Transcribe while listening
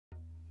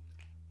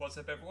What's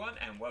up everyone,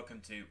 and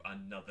welcome to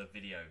another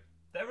video.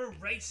 There are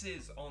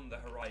races on the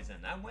horizon,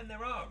 and when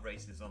there are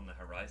races on the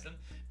horizon,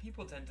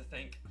 people tend to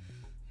think,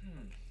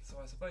 so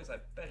I suppose I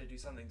better do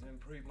something to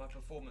improve my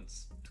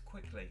performance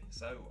quickly,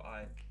 so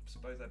I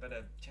suppose I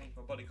better change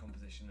my body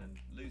composition and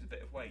lose a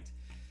bit of weight.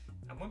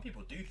 And when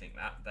people do think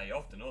that, they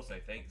often also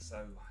think, so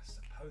I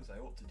suppose I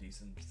ought to do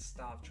some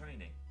starve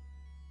training.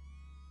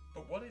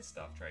 But what is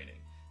starve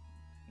training?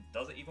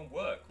 Does it even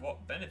work?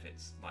 What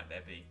benefits might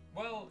there be?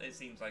 Well, it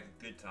seems like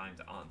a good time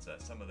to answer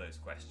some of those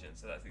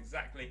questions, so that's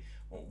exactly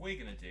what we're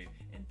going to do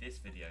in this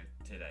video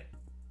today.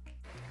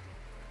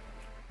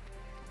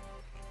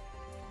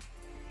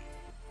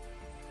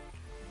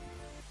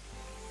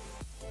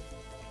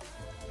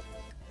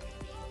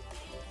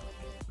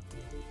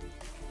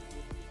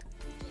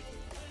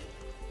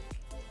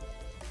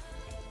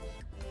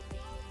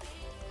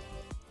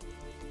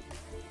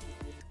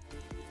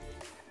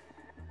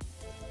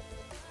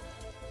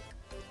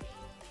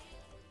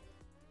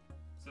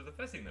 So the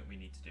first thing that we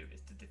need to do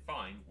is to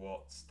define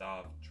what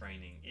starve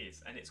training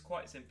is, and it's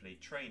quite simply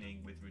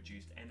training with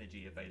reduced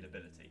energy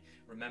availability.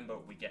 Remember,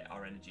 we get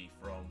our energy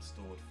from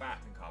stored fat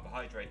and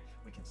carbohydrate.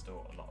 We can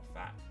store a lot of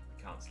fat,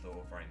 we can't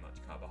store very much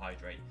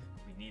carbohydrate.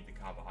 We need the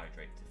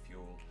carbohydrate to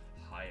fuel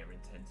higher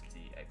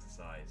intensity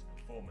exercise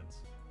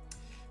performance.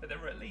 But there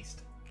are at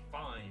least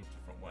 5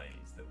 different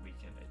ways that we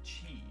can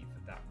achieve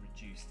that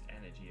reduced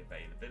energy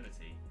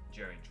availability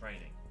during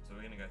training. So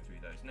we're going to go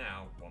through those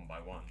now one by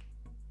one.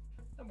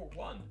 Number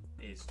 1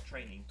 is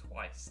training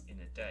twice in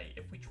a day.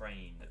 If we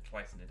train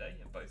twice in a day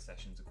and both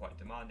sessions are quite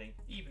demanding,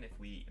 even if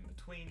we eat in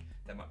between,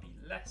 there might be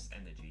less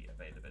energy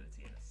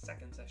availability in a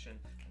second session,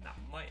 and that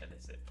might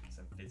elicit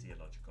some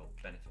physiological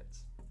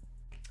benefits.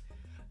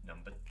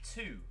 Number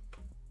 2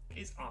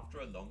 is after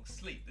a long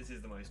sleep. This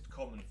is the most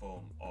common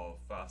form of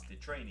fasted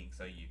training.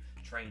 So you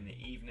train in the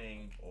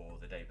evening or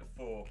the day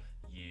before,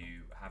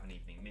 you have an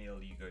evening meal,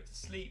 you go to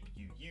sleep,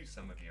 you use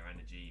some of your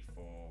energy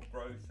for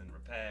growth and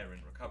repair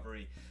and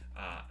recovery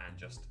and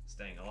just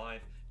staying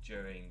alive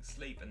during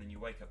sleep, and then you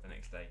wake up the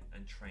next day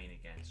and train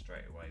again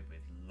straight away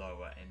with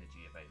lower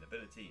energy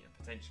availability and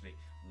potentially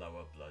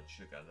lower blood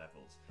sugar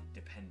levels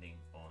depending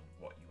on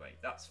what you ate.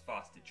 That's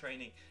fasted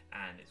training,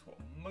 and it's what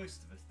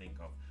most of us think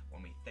of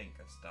when we think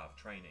of starve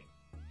training.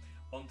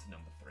 On to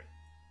number 3.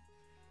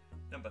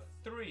 Number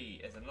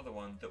 3 is another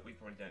one that we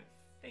probably don't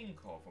think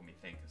of when we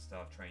think of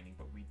starve training,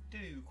 but we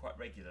do quite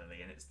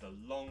regularly, and it's the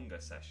longer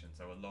session.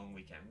 So a long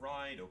weekend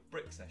ride or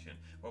brick session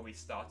where we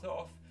start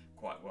off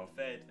quite well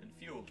fed and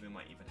fueled. We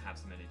might even have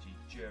some energy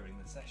during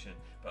the session,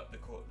 but the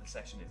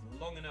session is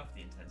long enough,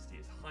 the intensity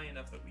is high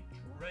enough that we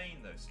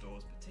drain those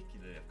stores,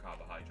 particularly of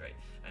carbohydrate,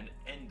 and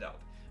end up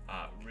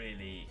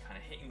really kind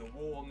of hitting the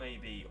wall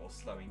maybe, or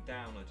slowing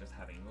down, or just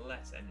having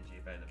less energy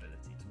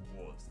availability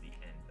towards the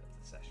end of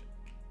the session.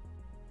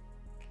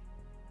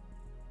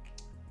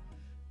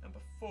 Number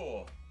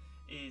 4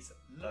 is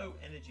low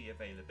energy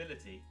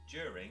availability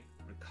during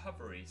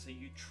recovery. So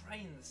you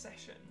train the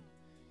session,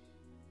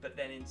 but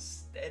then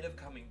instead of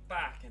coming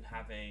back and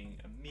having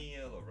a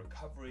meal or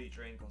recovery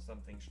drink or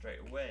something straight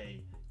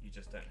away, you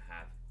just don't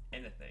have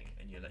anything,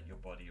 and you let your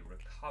body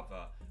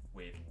recover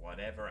with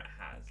whatever it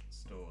has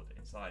stored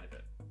inside of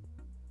it.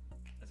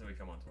 And so we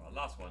come on to our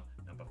last one,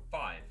 number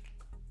 5.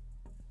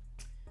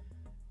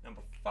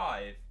 Number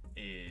 5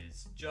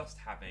 is just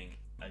having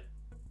a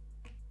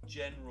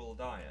general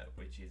diet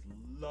which is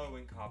low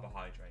in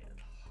carbohydrate and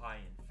high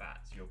in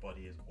fats. Your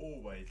body is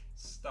always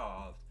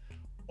starved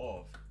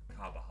of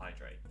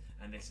carbohydrate,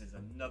 and this is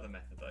another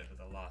method that over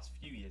the last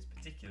few years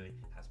particularly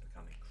has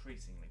become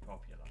increasingly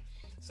popular.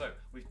 So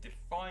we've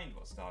defined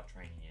what starve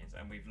training is,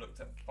 and we've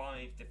looked at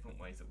 5 different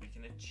ways that we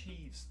can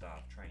achieve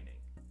starve training.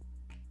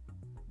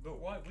 But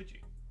why would you?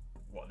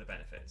 What are the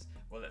benefits?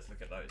 Well, let's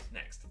look at those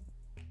next.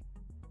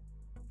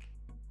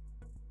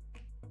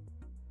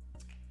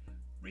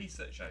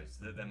 Research shows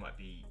that there might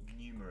be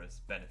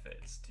numerous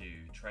benefits to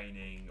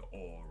training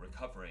or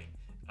recovering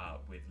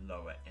with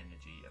lower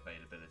energy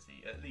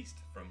availability, at least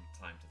from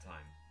time to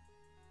time.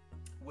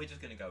 We're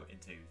just going to go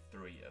into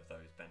 3 of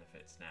those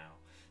benefits now.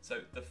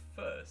 So the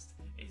first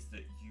is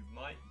that you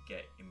might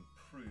get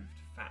improved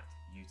fat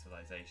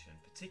utilization,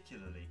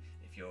 particularly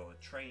if you're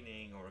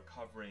training or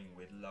recovering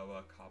with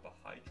lower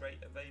carbohydrate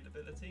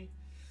availability.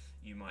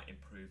 You might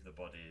improve the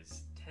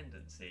body's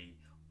tendency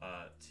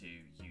to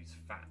use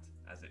fat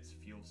as its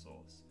fuel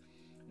source.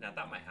 Now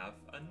that might have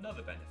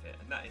another benefit,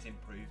 and that is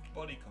improved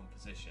body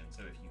composition.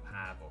 So if you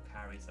have or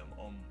carry some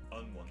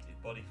unwanted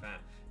body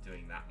fat,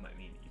 doing that might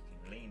mean that you can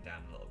lean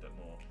down a little bit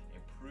more,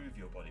 improve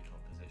your body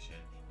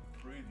composition,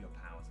 improve your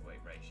power to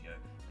weight ratio,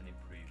 and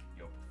improve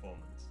your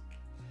performance.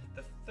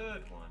 The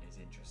third one is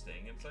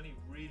interesting, and it's only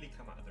really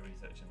come out of the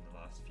research in the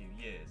last few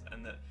years,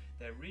 and that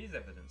there is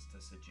evidence to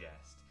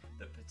suggest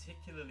that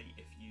particularly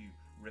if you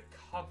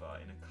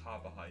recover in a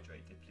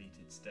carbohydrate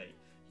depleted state,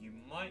 you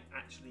might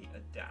actually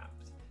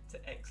adapt to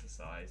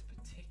exercise,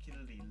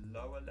 particularly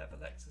lower level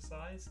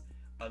exercise,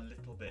 a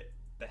little bit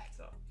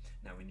better.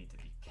 Now we need to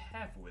be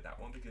careful with that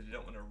one because we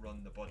don't want to run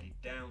the body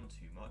down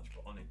too much,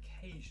 but on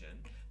occasion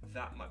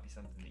that might be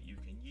something that you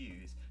can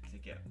use to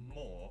get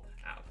more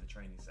out of the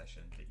training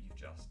session that you've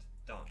just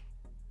done.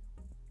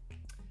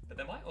 But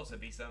there might also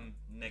be some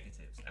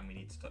negatives, and we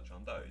need to touch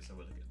on those, so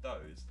we'll look at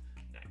those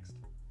next.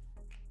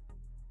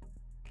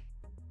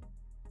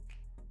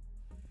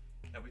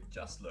 Now we've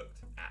just looked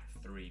at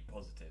 3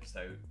 positives,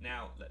 so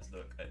now let's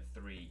look at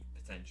 3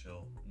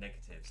 potential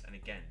negatives. And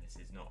again, this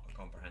is not a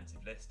comprehensive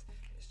list,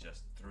 it's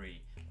just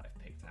 3 that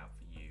I've picked out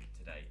for you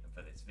today and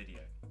for this video.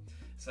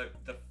 So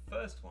the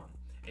first one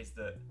is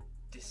that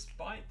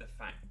despite the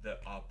fact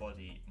that our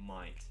body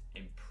might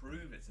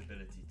improve its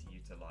ability to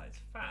utilize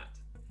fat,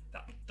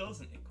 that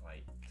doesn't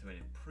equate to an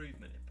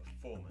improvement in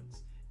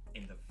performance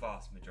in the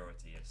vast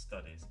majority of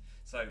studies.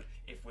 So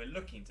if we're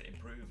looking to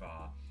improve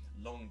our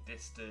long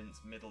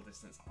distance, middle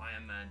distance,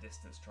 Ironman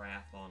distance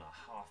triathlon, our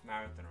half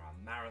marathon or our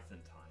marathon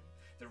time,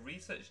 the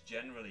research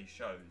generally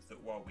shows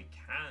that while we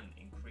can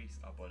increase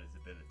our body's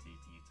ability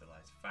to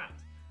utilize fat,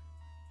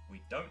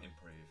 we don't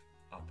improve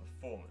our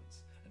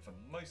performance. And for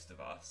most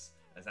of us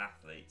as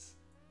athletes,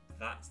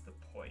 that's the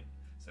point.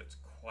 So it's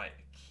quite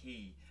a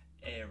key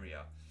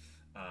area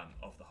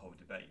of the whole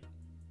debate.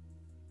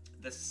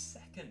 The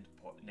second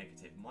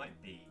negative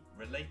might be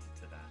related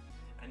to that,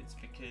 and it's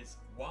because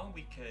while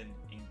we can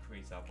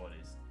increase our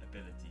body's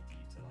ability to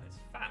utilize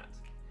fat,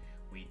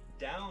 we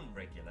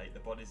down-regulate the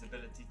body's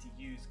ability to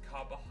use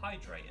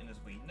carbohydrate. And as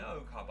we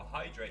know,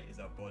 carbohydrate is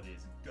our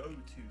body's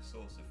go-to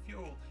source of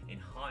fuel in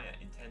higher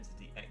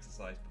intensity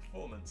exercise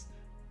performance,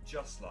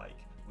 just like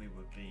we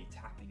would be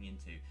tapping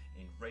into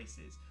in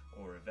races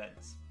or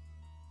events.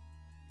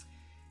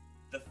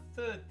 The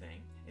third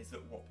thing is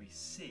that what we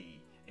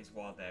see is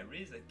while there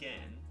is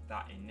again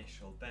that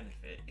initial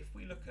benefit, if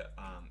we look at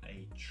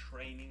a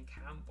training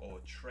camp or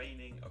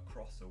training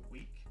across a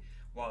week,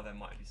 while there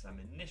might be some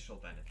initial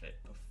benefit,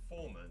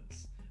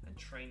 performance and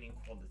training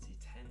quality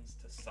tends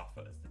to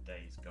suffer as the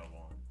days go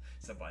on.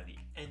 So by the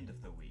end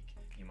of the week,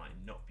 you might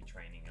not be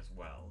training as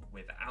well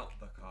without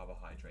the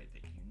carbohydrate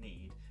that you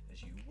need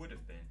as you would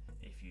have been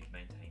if you'd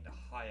maintained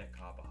a higher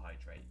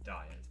carbohydrate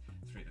diet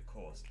through the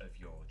course of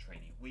your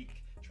training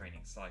week,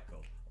 training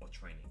cycle, or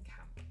training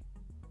camp.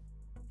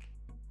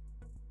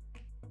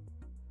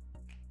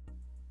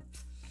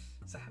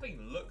 So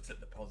having looked at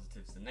the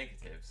positives and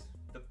negatives,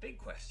 the big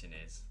question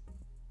is,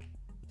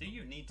 do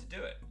you need to do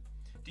it?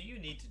 Do you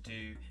need to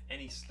do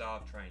any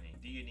starve training?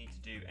 Do you need to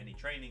do any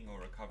training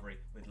or recovery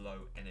with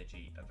low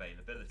energy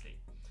availability?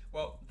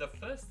 Well, the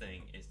first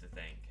thing is to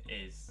think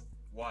is,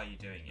 why are you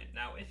doing it?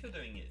 Now, if you're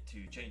doing it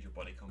to change your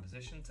body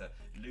composition, to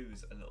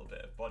lose a little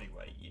bit of body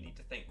weight, you need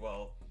to think,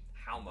 well,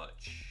 how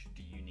much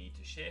do you need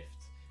to shift?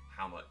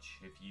 How much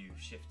have you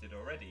shifted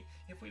already?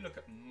 If we look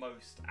at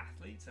most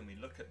athletes and we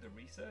look at the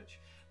research,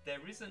 there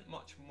isn't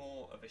much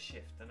more of a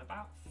shift than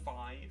about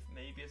 5,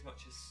 maybe as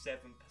much as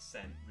 7%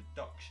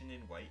 reduction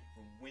in weight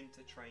from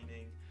winter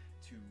training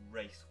to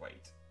race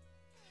weight.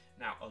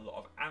 Now, a lot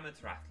of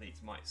amateur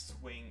athletes might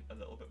swing a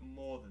little bit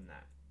more than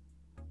that.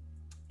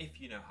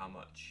 If you know how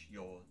much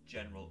your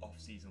general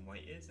off-season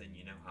weight is and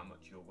you know how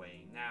much you're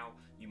weighing now,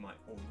 you might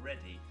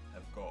already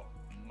have got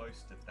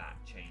most of that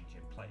change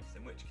in place,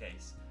 in which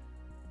case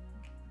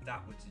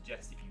that would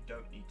suggest that you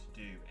don't need to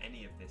do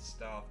any of this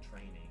starve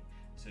training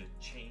to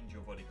change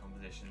your body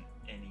composition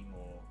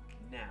anymore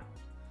now.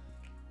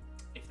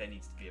 If there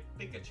needs to be a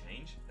bigger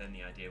change, then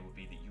the idea would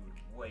be that you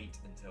would wait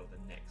until the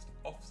next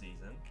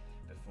off-season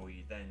before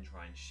you then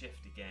try and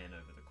shift again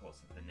over the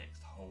course of the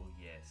next whole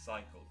year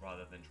cycle,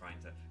 rather than trying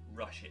to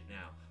rush it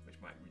now, which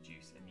might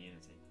reduce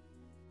immunity.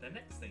 The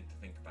next thing to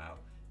think about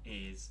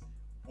is,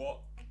 what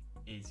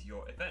is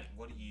your event?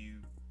 What are you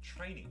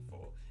training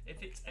for?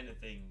 If it's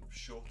anything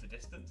shorter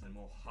distance and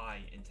more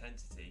high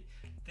intensity,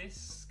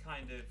 this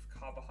kind of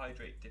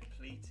carbohydrate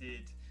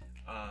depleted,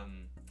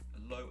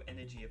 low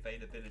energy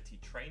availability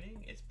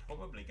training is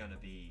probably going to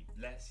be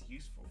less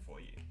useful for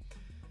you.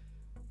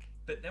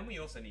 But then we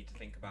also need to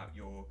think about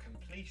your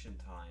completion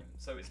time.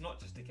 So it's not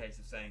just a case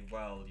of saying,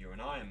 well, you're an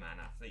Ironman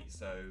athlete,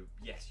 so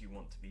yes, you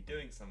want to be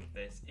doing some of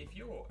this. If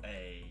you're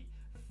a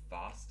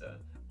faster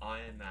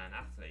Ironman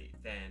athlete,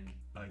 then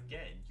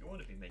again, you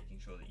want to be making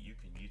sure that you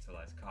can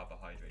utilize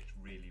carbohydrates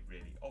really,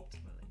 really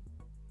optimally.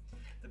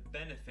 The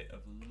benefit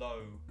of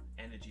low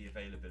energy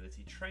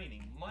availability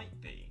training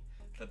might be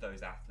for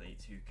those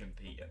athletes who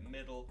compete at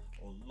middle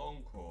or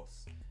long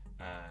course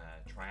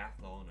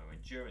triathlon or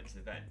endurance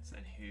events,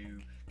 and who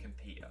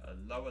compete at a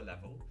lower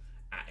level,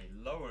 at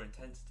a lower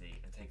intensity,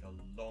 and take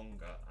a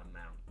longer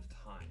amount of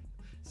time.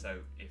 So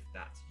if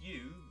that's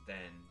you,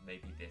 then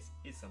maybe this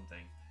is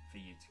something for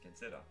you to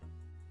consider.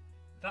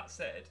 That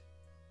said,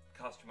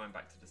 cast your mind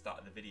back to the start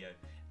of the video,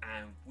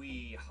 and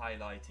we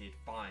highlighted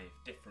 5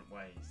 different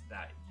ways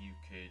that you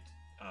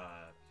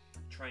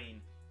could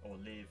train or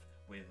live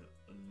with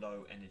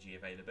low energy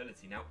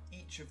availability. Now,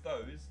 each of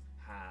those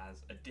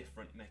has a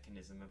different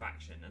mechanism of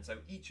action, and so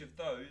each of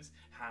those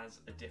has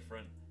a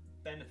different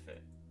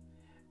benefit,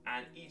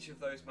 and each of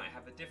those might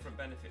have a different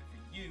benefit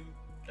for you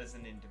as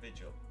an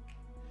individual.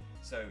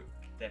 So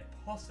they're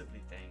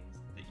possibly things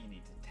that you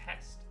need to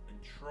test and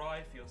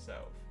try for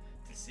yourself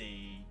to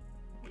see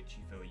which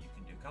you feel you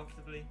can do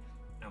comfortably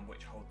and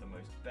which hold the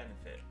most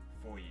benefit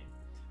for you.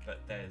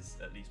 But there's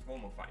at least one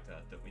more factor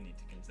that we need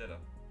to consider.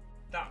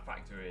 That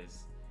factor is,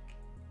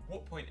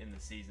 what point in the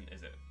season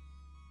is it?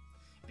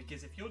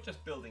 Because if you're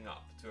just building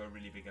up to a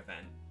really big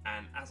event,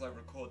 and as I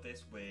record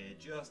this, we're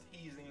just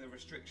easing the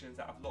restrictions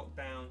out of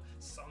lockdown,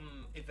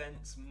 some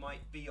events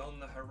might be on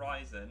the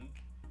horizon,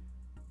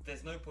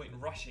 there's no point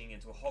rushing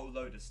into a whole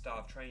load of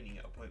starved training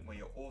at a point where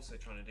you're also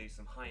trying to do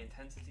some high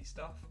intensity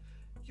stuff.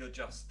 You're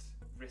just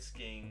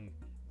risking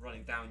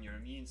running down your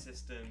immune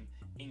system,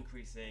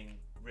 increasing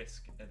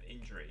risk of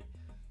injury.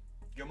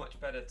 You're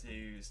much better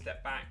to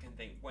step back and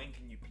think, when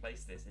can you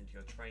place this into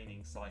your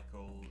training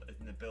cycle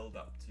in the build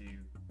up to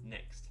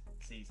next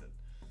season?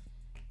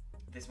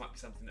 This might be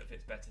something that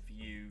fits better for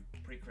you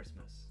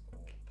pre-Christmas or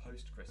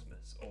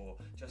post-Christmas, or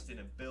just in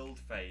a build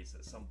phase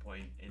at some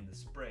point in the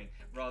spring,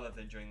 rather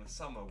than during the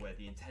summer where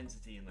the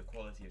intensity and the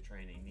quality of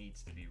training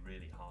needs to be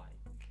really high.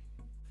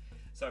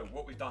 So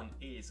what we've done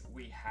is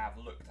we have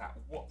looked at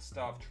what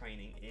starved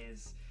training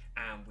is,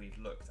 and we've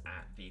looked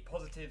at the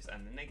positives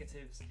and the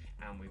negatives,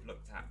 and we've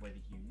looked at whether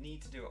you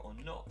need to do it or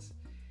not.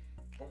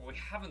 But what we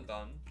haven't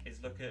done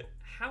is look at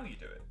how you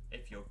do it.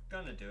 If you're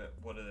gonna do it,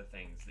 what are the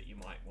things that you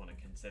might want to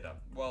consider?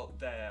 Well,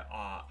 there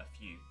are a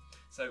few.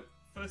 So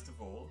first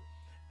of all,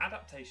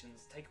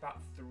 adaptations take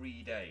about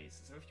 3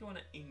 days. So if you want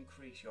to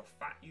increase your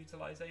fat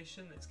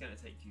utilization, it's going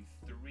to take you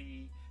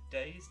 3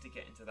 days to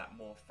get into that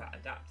more fat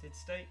adapted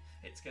state.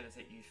 It's going to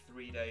take you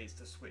 3 days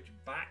to switch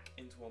back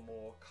into a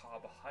more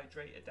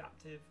carbohydrate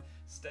adaptive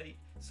state.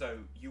 So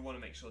you want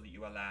to make sure that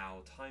you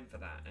allow time for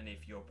that. And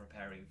if you're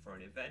preparing for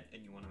an event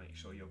and you want to make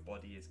sure your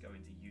body is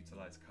going to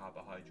utilize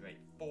carbohydrate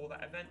for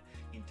that event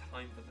in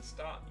time for the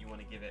start, you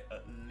want to give it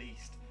at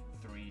least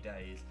 3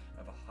 days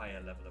of a higher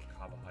level of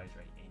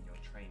carbohydrate in your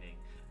training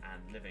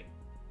and living.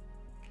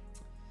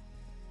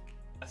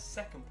 A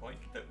second point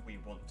that we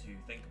want to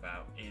think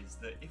about is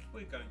that if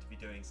we're going to be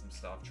doing some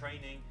starved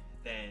training,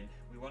 then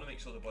we want to make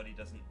sure the body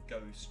doesn't go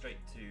straight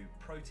to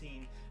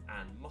protein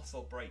and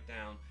muscle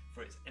breakdown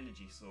for its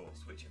energy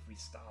source, which if we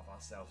starve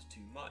ourselves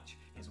too much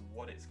is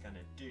what it's going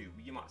to do.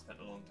 You might have spent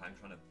a long time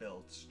trying to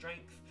build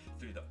strength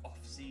through the off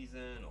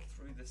season or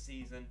through the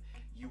season.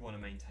 You want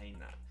to maintain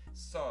that.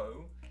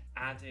 So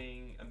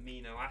adding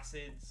amino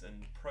acids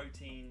and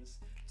proteins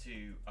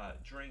to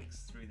drinks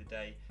through the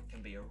day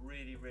can be a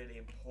really, really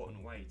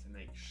important way to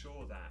make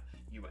sure that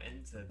you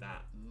enter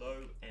that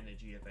low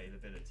energy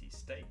availability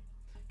state.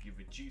 You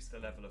reduce the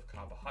level of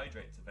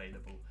carbohydrates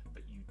available,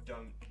 but you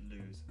don't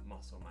lose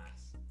muscle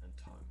mass and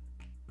tone.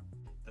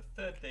 The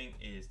third thing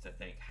is to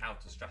think how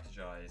to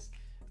strategize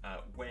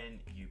when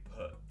you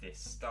put this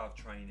starved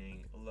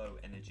training, low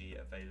energy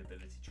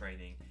availability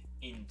training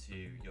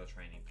into your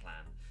training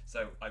plan.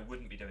 So I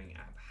wouldn't be doing it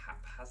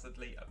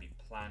haphazardly. I'd be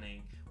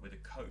planning with a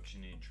coach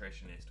and a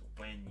nutritionist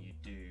when you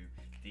do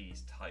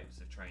these types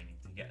of training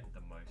to get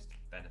the most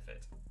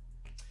benefit.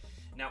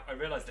 Now, I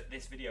realize that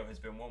this video has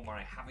been one where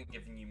I haven't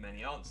given you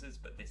many answers,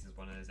 but this is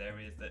one of those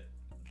areas that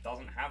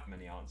doesn't have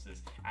many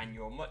answers, and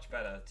you're much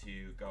better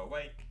to go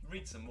away,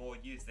 read some more,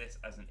 use this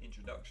as an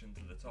introduction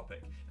to the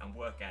topic, and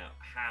work out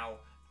how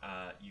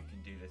you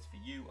can do this for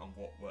you and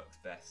what works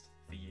best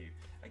for you.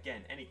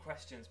 Again, any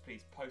questions,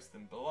 please post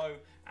them below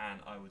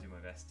and I will do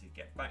my best to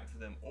get back to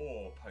them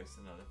or post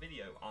another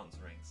video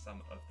answering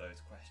some of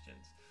those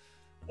questions.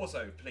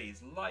 Also,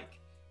 please like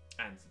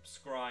and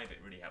subscribe. It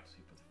really helps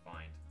people to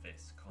find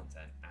this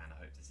content, and I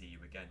hope to see you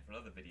again for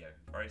another video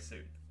very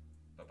soon.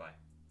 Bye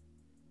bye.